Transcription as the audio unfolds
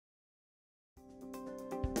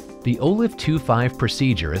The OLIF25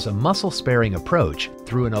 procedure is a muscle-sparing approach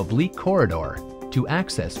through an oblique corridor to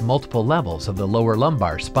access multiple levels of the lower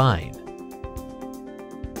lumbar spine.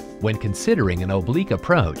 When considering an oblique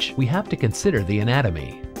approach, we have to consider the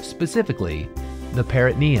anatomy, specifically the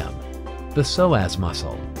peritoneum, the psoas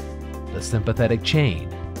muscle, the sympathetic chain,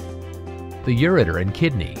 the ureter and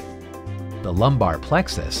kidney, the lumbar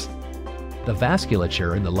plexus, the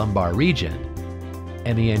vasculature in the lumbar region,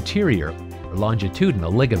 and the anterior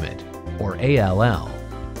longitudinal ligament, or ALL.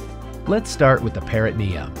 Let's start with the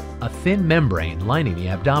peritoneum, a thin membrane lining the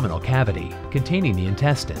abdominal cavity containing the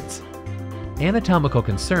intestines. Anatomical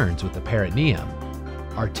concerns with the peritoneum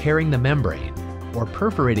are tearing the membrane or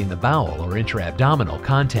perforating the bowel or intra-abdominal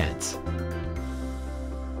contents.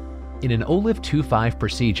 In an OLIF25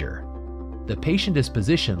 procedure, the patient is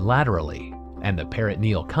positioned laterally and the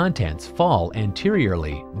peritoneal contents fall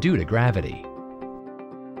anteriorly due to gravity.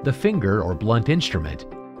 The finger or blunt instrument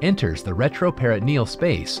enters the retroperitoneal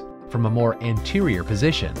space from a more anterior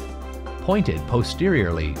position, pointed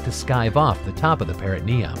posteriorly to skive off the top of the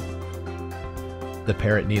peritoneum. The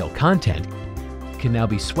peritoneal content can now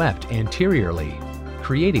be swept anteriorly,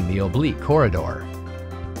 creating the oblique corridor.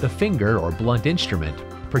 The finger or blunt instrument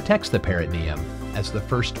protects the peritoneum as the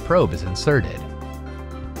first probe is inserted.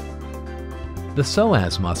 The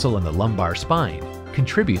psoas muscle in the lumbar spine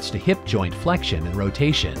contributes to hip joint flexion and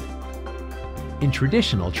rotation. In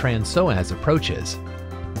traditional trans-psoas approaches,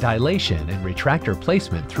 dilation and retractor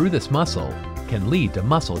placement through this muscle can lead to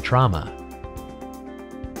muscle trauma.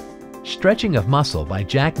 Stretching of muscle by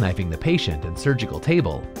jackknifing the patient and surgical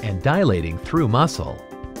table and dilating through muscle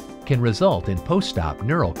can result in post-op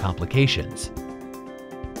neural complications.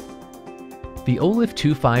 The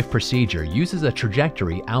OLIF25 procedure uses a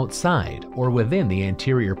trajectory outside or within the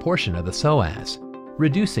anterior portion of the psoas,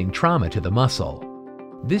 reducing trauma to the muscle.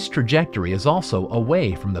 This trajectory is also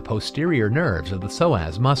away from the posterior nerves of the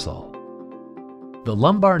psoas muscle. The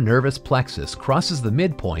lumbar nervous plexus crosses the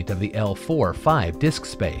midpoint of the L4-5 disc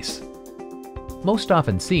space. Most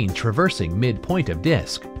often seen traversing midpoint of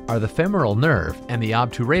disc are the femoral nerve and the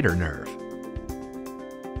obturator nerve.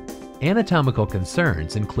 Anatomical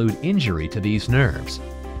concerns include injury to these nerves,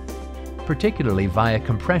 particularly via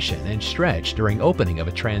compression and stretch during opening of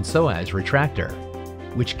a trans-psoas retractor,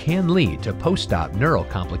 which can lead to post-op neural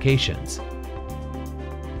complications.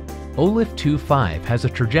 OLIF25 has a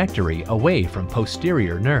trajectory away from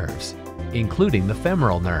posterior nerves, including the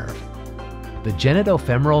femoral nerve. The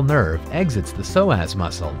genitofemoral nerve exits the psoas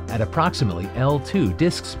muscle at approximately L2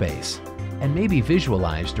 disc space and may be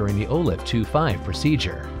visualized during the OLIF25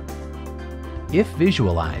 procedure. If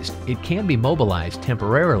visualized, it can be mobilized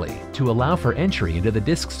temporarily to allow for entry into the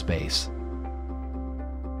disc space.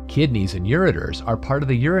 Kidneys and ureters are part of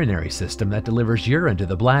the urinary system that delivers urine to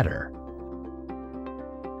the bladder.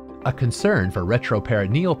 A concern for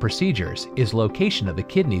retroperitoneal procedures is location of the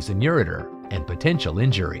kidneys and ureter and potential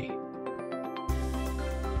injury.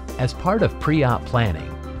 As part of pre-op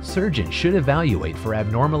planning, surgeons should evaluate for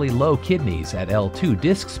abnormally low kidneys at L2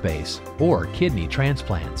 disc space or kidney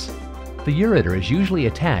transplants. The ureter is usually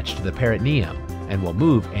attached to the peritoneum and will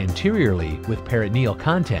move anteriorly with peritoneal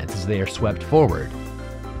contents as they are swept forward.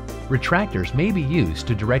 Retractors may be used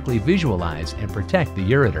to directly visualize and protect the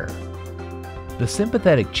ureter. The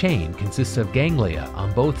sympathetic chain consists of ganglia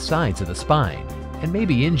on both sides of the spine and may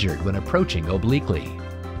be injured when approaching obliquely.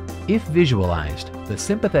 If visualized, the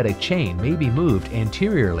sympathetic chain may be moved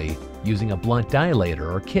anteriorly using a blunt dilator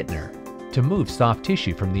or Kittner to move soft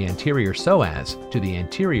tissue from the anterior psoas to the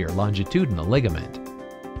anterior longitudinal ligament.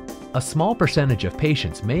 A small percentage of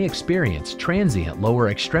patients may experience transient lower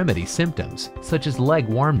extremity symptoms, such as leg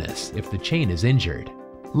warmness if the chain is injured.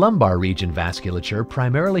 Lumbar region vasculature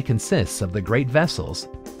primarily consists of the great vessels,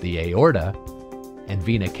 the aorta and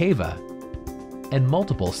vena cava, and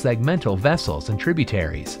multiple segmental vessels and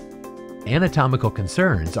tributaries. Anatomical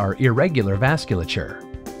concerns are irregular vasculature,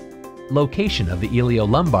 location of the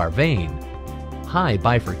iliolumbar vein, high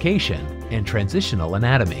bifurcation, and transitional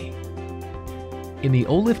anatomy. In the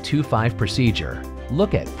OLIF25 procedure,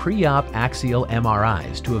 look at pre-op axial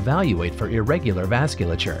MRIs to evaluate for irregular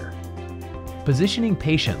vasculature. Positioning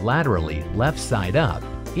patient laterally, left side up,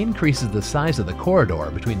 increases the size of the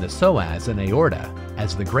corridor between the psoas and aorta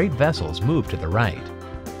as the great vessels move to the right.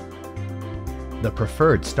 The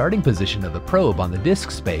preferred starting position of the probe on the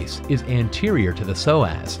disc space is anterior to the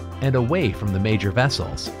psoas and away from the major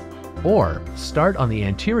vessels, or start on the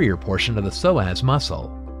anterior portion of the psoas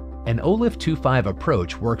muscle. An OLIF25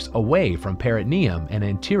 approach works away from peritoneum and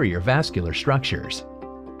anterior vascular structures.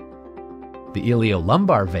 The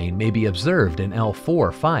iliolumbar vein may be observed in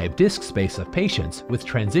L4-5 disc space of patients with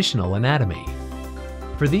transitional anatomy.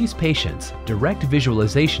 For these patients, direct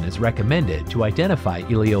visualization is recommended to identify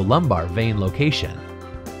iliolumbar vein location.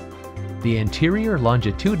 The anterior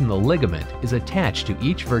longitudinal ligament is attached to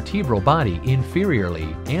each vertebral body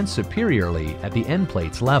inferiorly and superiorly at the end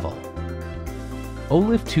plates level.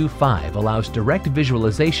 OLIF25 allows direct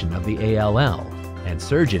visualization of the ALL, and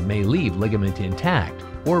surgeon may leave ligament intact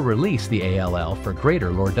or release the ALL for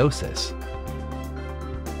greater lordosis.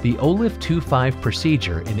 The OLIF25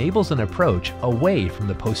 procedure enables an approach away from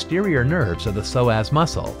the posterior nerves of the psoas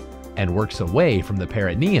muscle and works away from the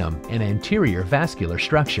peritoneum and anterior vascular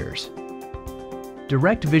structures.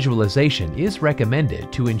 Direct visualization is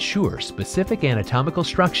recommended to ensure specific anatomical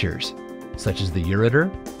structures, such as the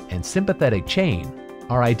ureter and sympathetic chain,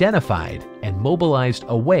 are identified and mobilized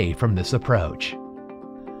away from this approach.